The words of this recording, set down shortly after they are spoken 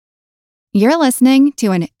You're listening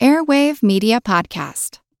to an Airwave Media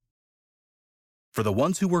Podcast. For the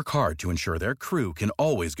ones who work hard to ensure their crew can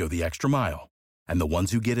always go the extra mile, and the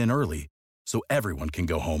ones who get in early so everyone can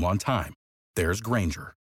go home on time, there's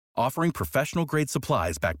Granger, offering professional-grade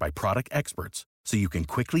supplies backed by product experts so you can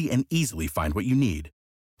quickly and easily find what you need.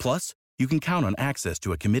 Plus, you can count on access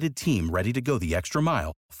to a committed team ready to go the extra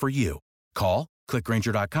mile for you. Call, click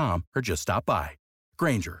Granger.com, or just stop by.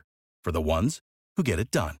 Granger, for the ones who get it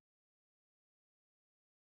done.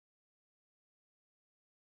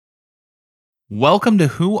 Welcome to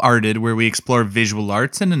Who Arted, where we explore visual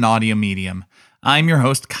arts in an audio medium. I'm your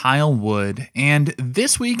host, Kyle Wood, and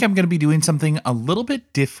this week I'm going to be doing something a little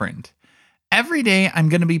bit different. Every day I'm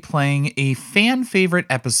going to be playing a fan favorite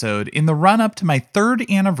episode in the run-up to my 3rd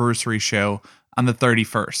anniversary show on the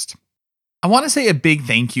 31st. I want to say a big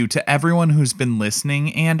thank you to everyone who's been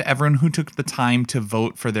listening and everyone who took the time to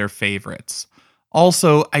vote for their favorites.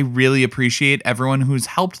 Also, I really appreciate everyone who's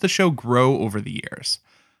helped the show grow over the years.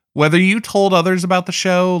 Whether you told others about the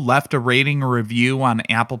show, left a rating or review on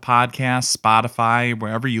Apple Podcasts, Spotify,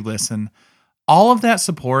 wherever you listen, all of that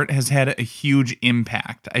support has had a huge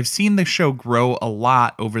impact. I've seen the show grow a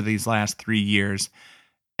lot over these last 3 years,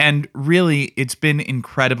 and really, it's been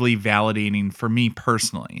incredibly validating for me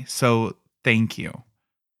personally, so thank you.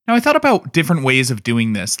 Now, I thought about different ways of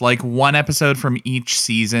doing this, like one episode from each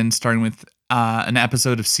season, starting with an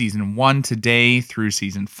episode of Season 1 today through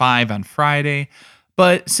Season 5 on Friday.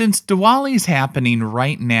 But since Diwali's happening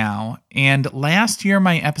right now, and last year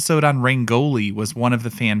my episode on Rangoli was one of the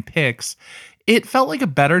fan picks, it felt like a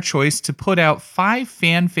better choice to put out 5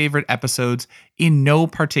 fan favorite episodes in no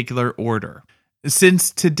particular order. Since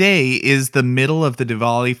today is the middle of the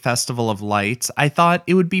Diwali Festival of Lights, I thought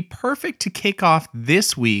it would be perfect to kick off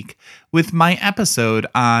this week with my episode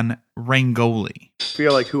on Rangoli. I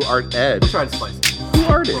feel like Who Art Ed. Try to spice it. Who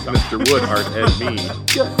Art Ed? Mr. Wood Art Ed me.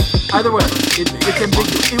 Good. Either way, it's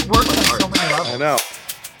ambiguous. It works on so many levels. I know.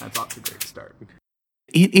 That's off to a great start.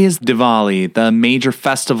 It is Diwali, the major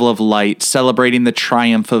festival of light, celebrating the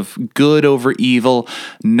triumph of good over evil,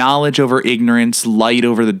 knowledge over ignorance, light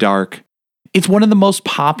over the dark. It's one of the most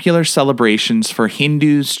popular celebrations for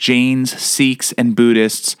Hindus, Jains, Sikhs, and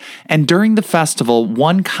Buddhists, and during the festival,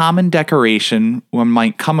 one common decoration one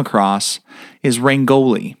might come across is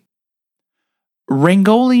Rangoli.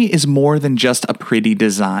 Rangoli is more than just a pretty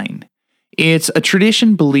design. It's a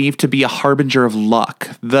tradition believed to be a harbinger of luck.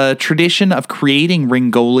 The tradition of creating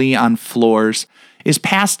Rangoli on floors is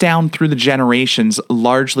passed down through the generations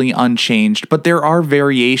largely unchanged, but there are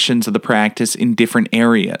variations of the practice in different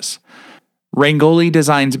areas. Rangoli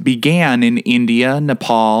designs began in India,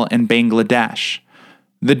 Nepal, and Bangladesh.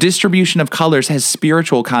 The distribution of colors has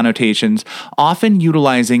spiritual connotations, often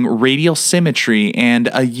utilizing radial symmetry and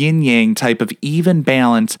a yin-yang type of even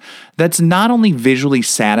balance that's not only visually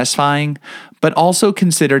satisfying, but also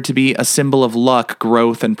considered to be a symbol of luck,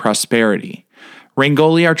 growth, and prosperity.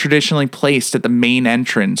 Rangoli are traditionally placed at the main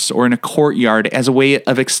entrance or in a courtyard as a way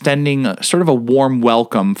of extending sort of a warm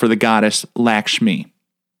welcome for the goddess Lakshmi.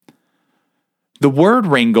 The word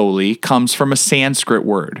Rangoli comes from a Sanskrit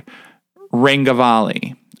word,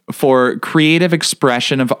 Rangavali, for creative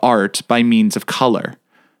expression of art by means of color.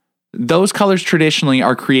 Those colors traditionally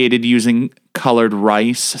are created using colored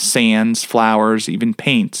rice, sands, flowers, even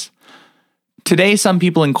paints. Today, some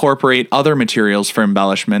people incorporate other materials for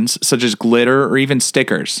embellishments, such as glitter or even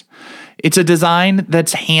stickers. It's a design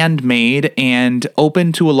that's handmade and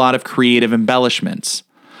open to a lot of creative embellishments.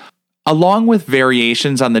 Along with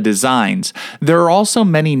variations on the designs, there are also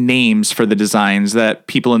many names for the designs that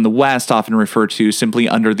people in the West often refer to simply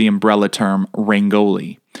under the umbrella term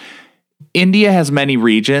Rangoli. India has many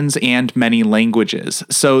regions and many languages,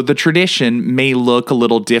 so the tradition may look a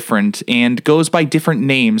little different and goes by different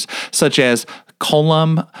names such as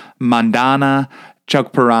Kolam, Mandana,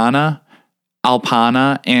 Chakparana,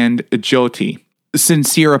 Alpana, and Jyoti.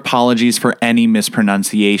 Sincere apologies for any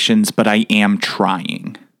mispronunciations, but I am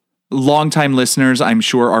trying. Longtime listeners, I'm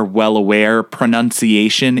sure, are well aware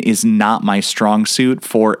pronunciation is not my strong suit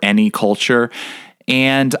for any culture,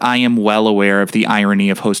 and I am well aware of the irony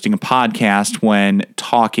of hosting a podcast when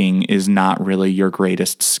talking is not really your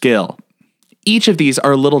greatest skill. Each of these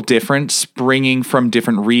are a little different, springing from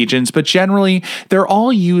different regions, but generally, they're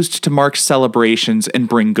all used to mark celebrations and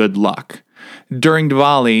bring good luck. During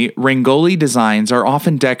Diwali, Rangoli designs are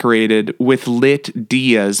often decorated with lit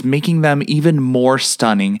diyas, making them even more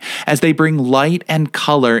stunning as they bring light and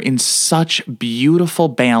color in such beautiful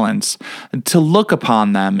balance. To look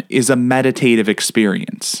upon them is a meditative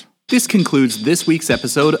experience. This concludes this week's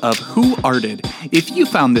episode of Who Arted. If you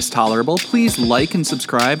found this tolerable, please like and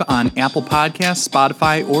subscribe on Apple Podcasts,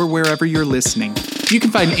 Spotify, or wherever you're listening. You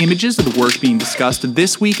can find images of the work being discussed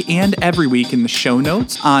this week and every week in the show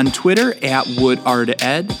notes, on Twitter at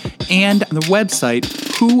WoodArtEd, and on the website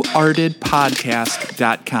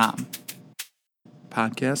whoartedpodcast.com.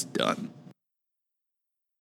 Podcast done.